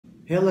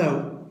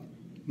Hello,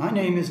 my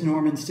name is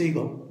Norman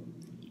Siegel.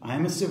 I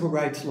am a civil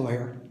rights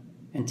lawyer,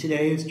 and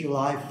today is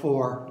July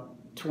 4,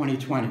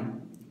 2020.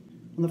 On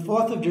the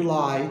 4th of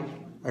July,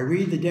 I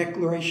read the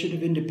Declaration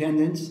of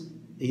Independence,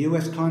 the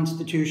U.S.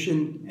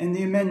 Constitution, and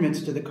the amendments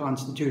to the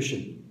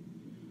Constitution.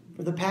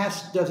 For the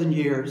past dozen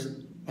years,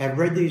 I have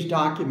read these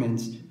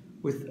documents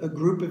with a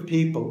group of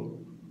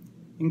people,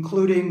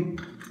 including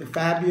the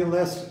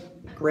fabulous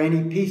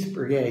Granny Peace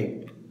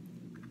Brigade.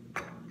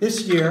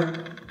 This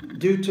year,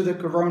 due to the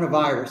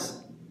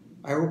coronavirus,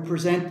 I will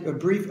present a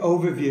brief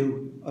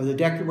overview of the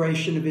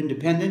Declaration of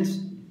Independence,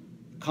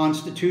 the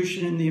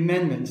Constitution, and the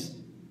amendments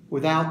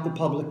without the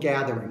public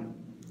gathering.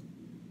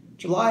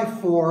 July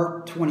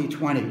 4,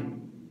 2020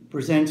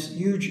 presents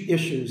huge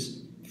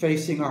issues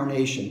facing our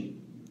nation.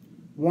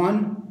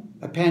 One,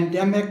 a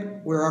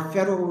pandemic where our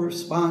federal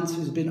response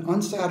has been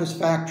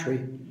unsatisfactory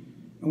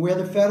and where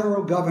the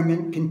federal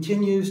government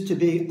continues to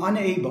be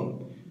unable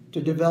to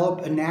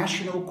develop a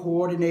national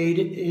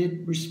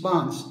coordinated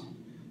response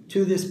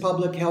to this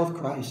public health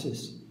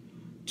crisis.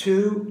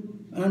 Two,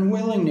 an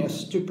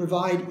unwillingness to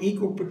provide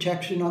equal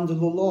protection under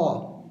the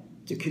law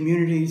to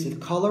communities of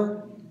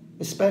color,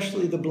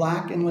 especially the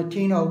Black and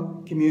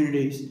Latino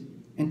communities,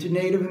 and to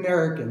Native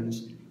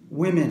Americans,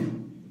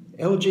 women,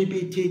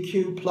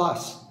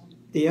 LGBTQ+,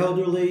 the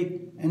elderly,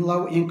 and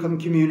low-income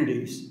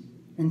communities.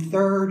 And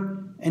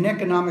third, an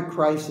economic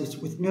crisis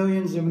with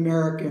millions of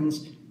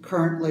Americans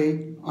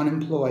currently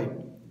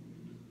unemployed.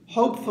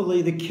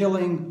 Hopefully, the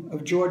killing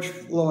of George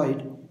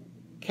Floyd,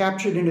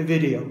 captured in a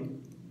video,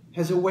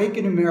 has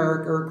awakened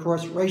America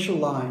across racial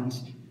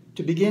lines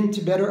to begin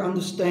to better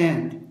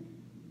understand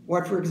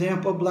what, for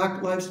example,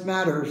 Black Lives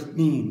Matter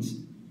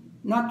means,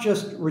 not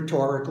just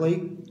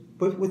rhetorically,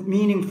 but with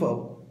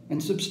meaningful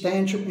and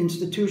substantial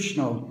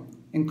institutional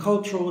and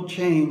cultural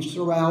change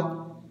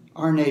throughout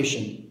our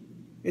nation.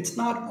 It's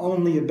not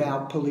only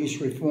about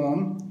police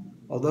reform,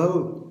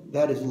 although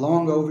that is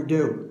long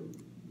overdue.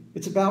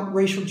 It's about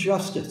racial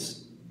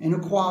justice and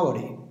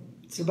equality.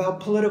 It's about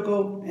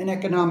political and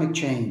economic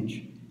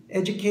change,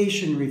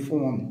 education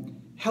reform,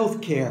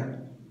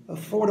 healthcare,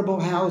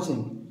 affordable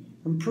housing,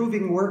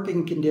 improving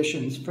working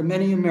conditions for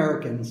many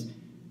Americans,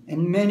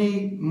 and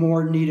many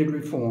more needed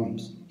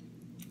reforms.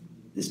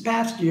 This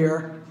past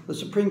year, the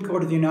Supreme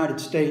Court of the United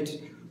States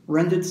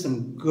rendered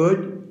some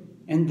good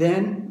and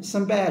then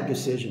some bad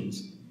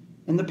decisions.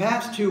 In the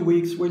past 2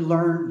 weeks, we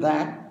learned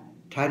that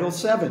Title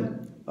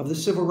VII of the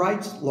Civil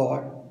Rights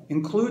Law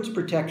includes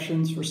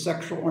protections for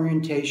sexual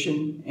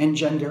orientation and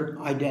gender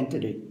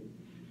identity.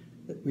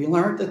 We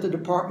learned that the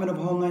Department of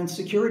Homeland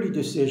Security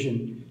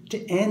decision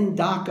to end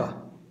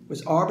DACA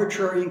was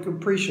arbitrary and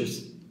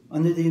capricious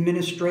under the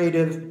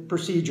Administrative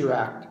Procedure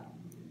Act.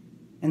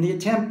 And the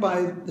attempt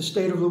by the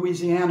state of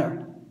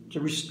Louisiana to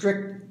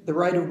restrict the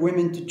right of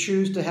women to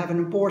choose to have an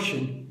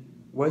abortion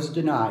was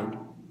denied.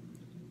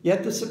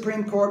 Yet the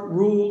Supreme Court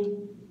ruled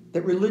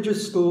that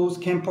religious schools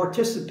can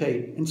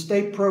participate in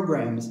state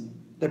programs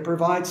that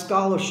provide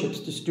scholarships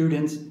to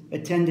students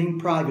attending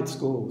private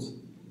schools.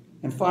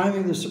 And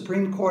finally, the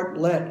Supreme Court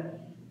let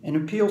an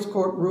appeals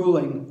court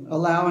ruling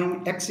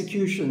allowing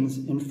executions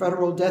in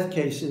federal death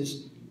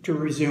cases to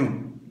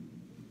resume.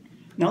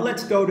 Now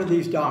let's go to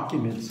these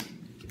documents.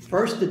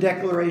 First, the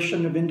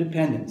Declaration of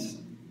Independence,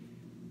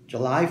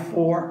 July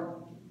 4,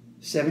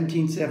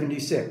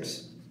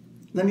 1776.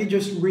 Let me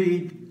just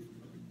read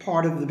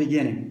part of the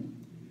beginning.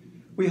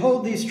 We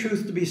hold these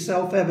truths to be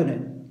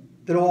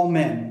self-evident, that all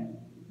men,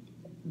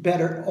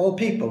 better, all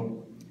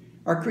people,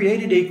 are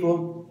created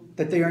equal,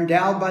 that they are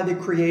endowed by the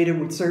Creator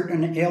with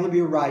certain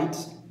inalienable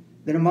rights,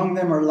 that among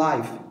them are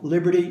life,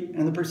 liberty,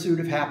 and the pursuit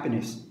of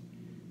happiness.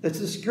 That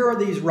to secure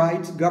these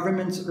rights,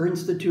 governments are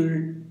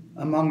instituted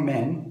among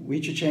men,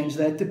 we should change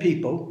that to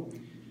people,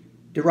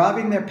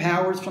 deriving their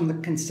powers from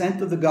the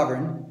consent of the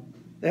governed,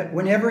 that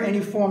whenever any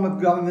form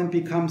of government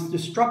becomes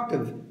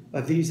destructive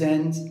of these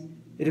ends,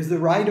 it is the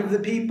right of the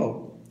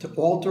people to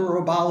alter or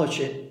abolish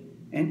it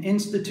and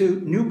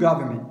institute new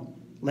government,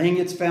 laying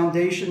its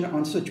foundation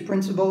on such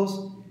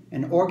principles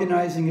and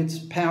organizing its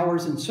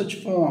powers in such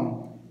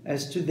form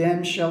as to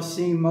them shall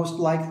seem most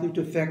likely to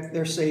affect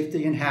their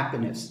safety and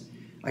happiness.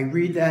 I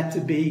read that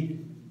to be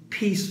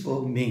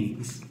peaceful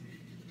means.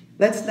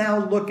 Let's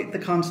now look at the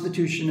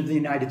Constitution of the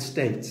United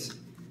States.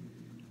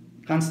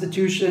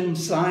 Constitution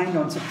signed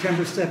on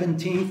September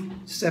 17,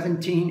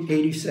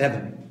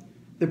 1787.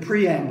 The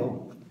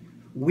preamble: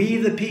 we,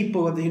 the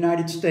people of the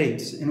United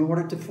States, in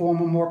order to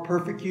form a more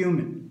perfect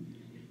human,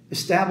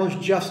 establish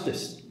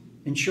justice,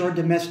 ensure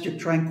domestic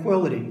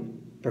tranquility,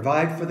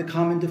 provide for the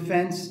common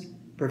defense,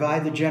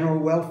 provide the general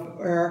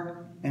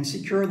welfare, and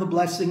secure the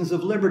blessings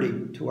of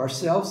liberty to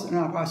ourselves and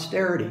our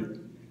posterity,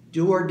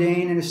 do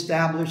ordain and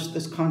establish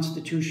this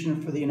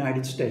Constitution for the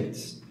United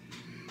States.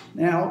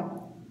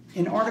 Now,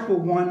 in Article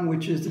 1,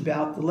 which is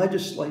about the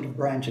legislative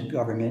branch of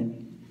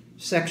government,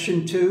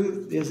 Section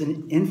 2, there's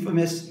an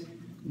infamous,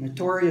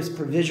 notorious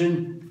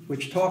provision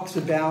which talks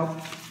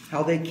about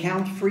how they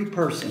count free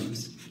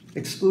persons,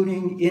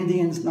 excluding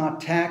Indians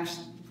not taxed,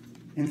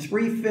 and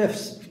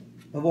 3/5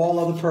 of all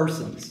other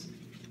persons.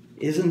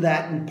 Isn't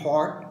that in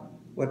part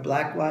what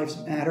Black Lives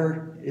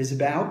Matter is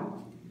about?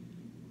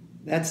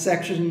 That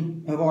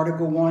section of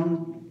Article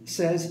 1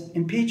 says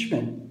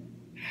impeachment.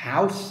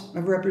 House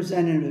of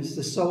Representatives,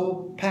 the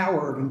sole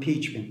power of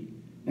impeachment.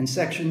 In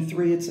Section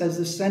 3, it says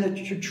the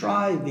Senate should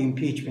try the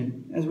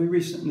impeachment, as we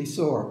recently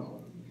saw.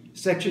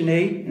 Section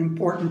 8, an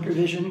important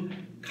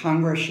provision,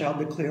 Congress shall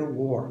declare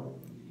war.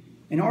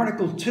 In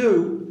Article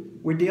 2,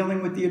 we're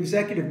dealing with the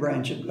executive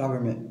branch of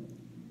government.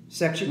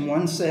 Section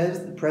 1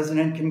 says the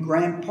president can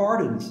grant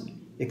pardons,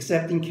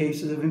 except in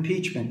cases of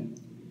impeachment.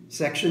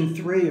 Section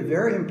 3, a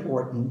very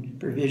important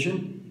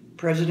provision,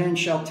 president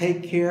shall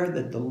take care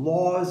that the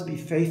laws be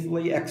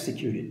faithfully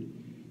executed.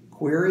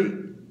 Query,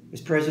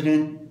 is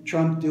President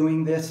Trump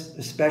doing this,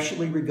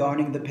 especially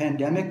regarding the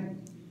pandemic?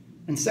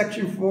 And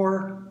Section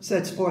 4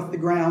 sets forth the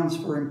grounds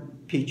for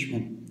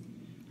impeachment.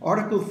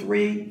 Article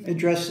 3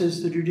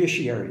 addresses the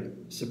judiciary,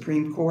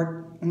 Supreme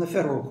Court, and the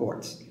federal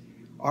courts.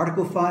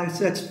 Article 5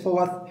 sets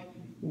forth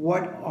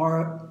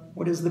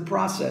what is the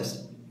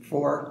process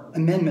for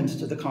amendments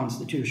to the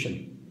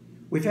Constitution.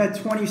 We've had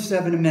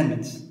 27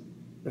 amendments.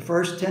 The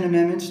first 10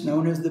 amendments,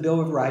 known as the Bill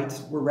of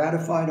Rights, were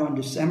ratified on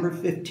December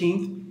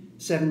 15,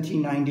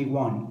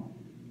 1791.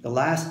 The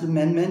last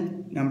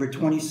amendment, number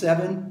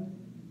 27,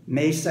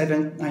 May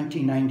 7,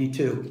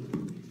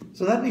 1992.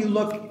 So let me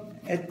look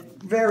at,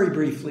 very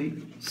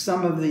briefly,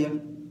 some of the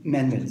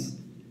amendments.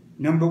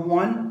 Number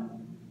 1,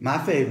 my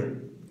favorite.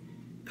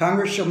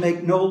 Congress shall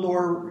make no law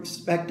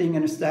respecting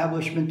an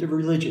establishment of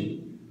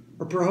religion,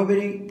 or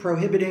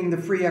prohibiting the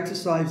free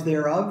exercise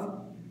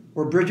thereof,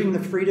 or abridging the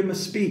freedom of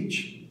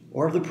speech,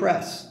 or of the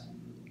press,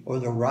 or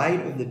the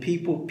right of the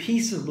people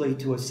peaceably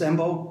to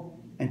assemble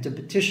and to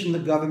petition the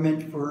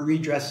government for a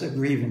redress of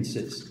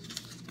grievances.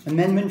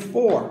 Amendment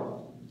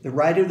 4, the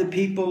right of the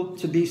people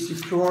to be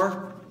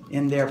secure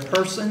in their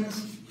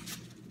persons,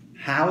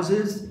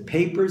 houses,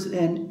 papers,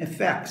 and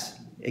effects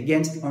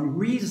against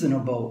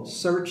unreasonable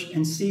search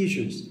and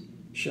seizures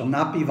shall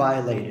not be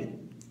violated.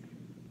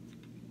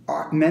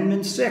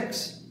 Amendment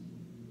 6,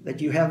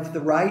 that you have the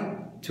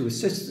right to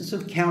assistance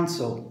of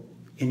counsel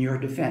in your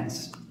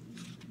defense.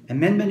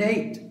 Amendment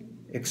 8,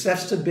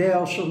 excessive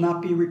bail shall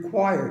not be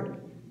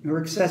required, nor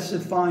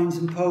excessive fines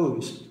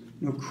imposed,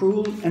 nor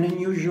cruel and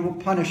unusual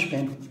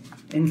punishment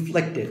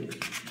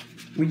inflicted.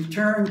 We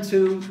turn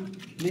to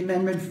the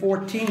Amendment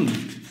 14.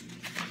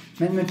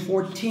 Amendment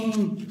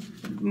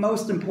 14,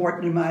 most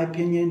important in my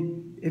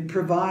opinion, it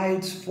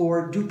provides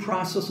for due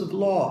process of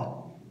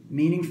law,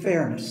 meaning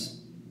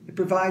fairness. It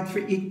provides for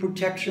equal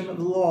protection of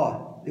the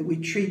law, that we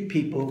treat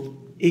people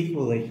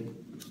equally.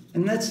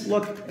 And let's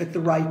look at the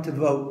right to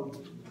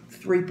vote.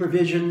 3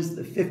 provisions,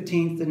 the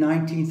 15th, the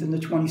 19th, and the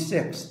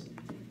 26th.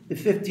 The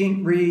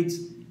 15th reads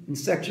in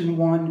Section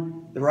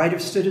 1, the right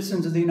of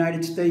citizens of the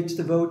United States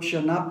to vote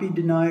shall not be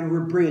denied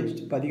or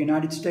abridged by the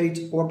United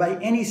States or by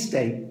any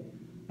state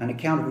on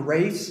account of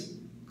race,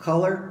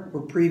 color,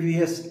 or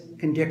previous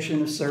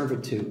conviction of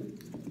servitude.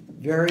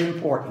 Very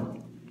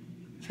important.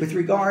 With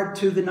regard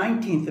to the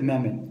 19th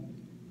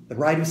Amendment, the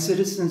right of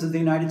citizens of the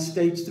United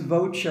States to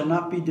vote shall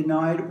not be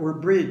denied or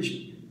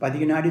abridged by the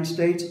United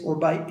States or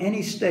by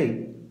any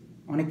state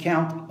on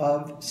account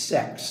of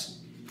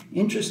sex.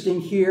 Interesting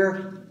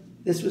here,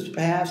 this was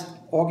passed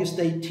August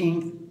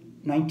 18th,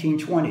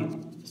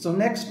 1920. So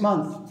next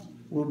month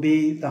will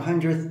be the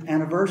 100th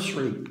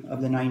anniversary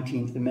of the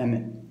 19th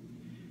Amendment.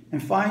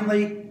 And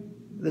finally,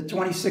 the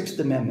 26th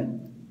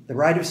Amendment, the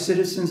right of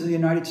citizens of the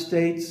United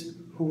States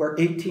who are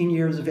 18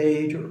 years of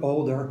age or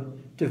older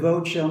to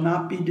vote shall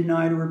not be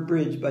denied or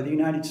abridged by the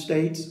United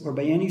States or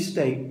by any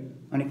state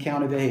on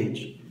account of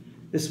age.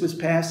 This was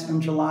passed on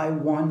July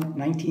 1,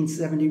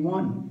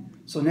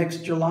 1971. So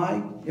next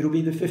July, it'll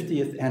be the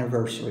 50th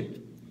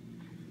anniversary.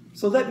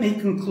 So let me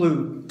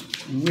conclude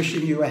in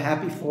wishing you a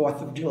happy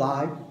 4th of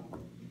July.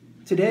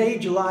 Today,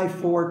 July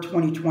 4,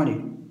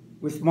 2020,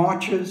 with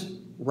marches,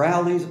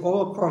 rallies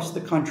all across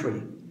the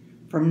country,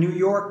 from New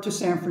York to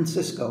San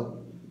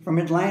Francisco, from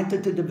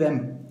Atlanta to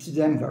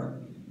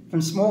Denver,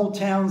 from small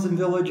towns and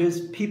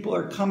villages, people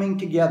are coming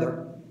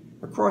together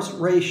across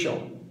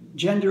racial,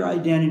 gender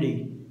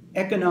identity,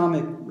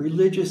 economic,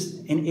 religious,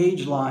 and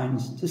age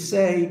lines to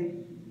say,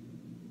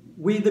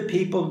 we the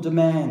people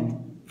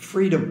demand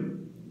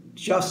freedom,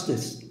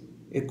 justice,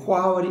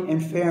 equality,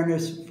 and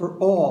fairness for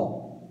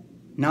all,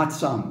 not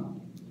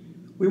some.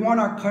 We want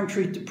our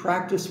country to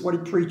practice what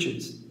it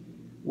preaches.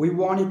 We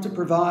want it to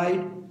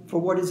provide for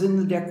what is in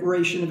the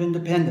Declaration of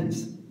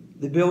Independence,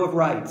 the Bill of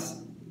Rights,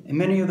 and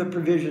many of the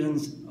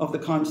provisions of the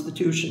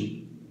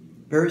Constitution.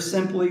 Very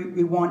simply,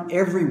 we want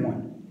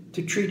everyone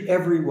to treat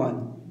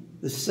everyone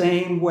the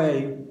same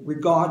way,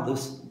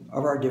 regardless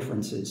of our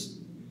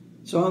differences.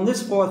 So on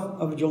this 4th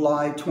of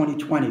July,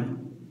 2020,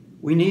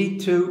 we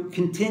need to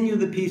continue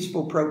the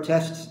peaceful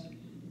protests,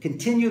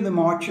 continue the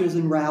marches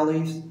and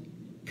rallies,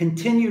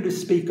 continue to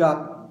speak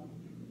up,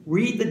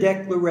 read the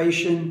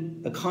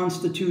Declaration, the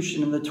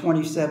Constitution, and the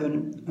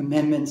 27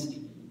 amendments,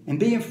 and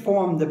be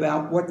informed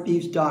about what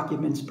these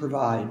documents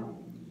provide.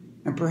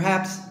 And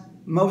perhaps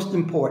most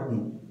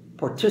important,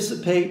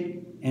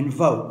 participate and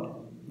vote.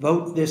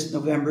 Vote this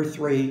November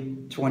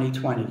 3,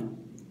 2020.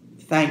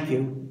 Thank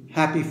you.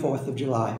 Happy 4th of July.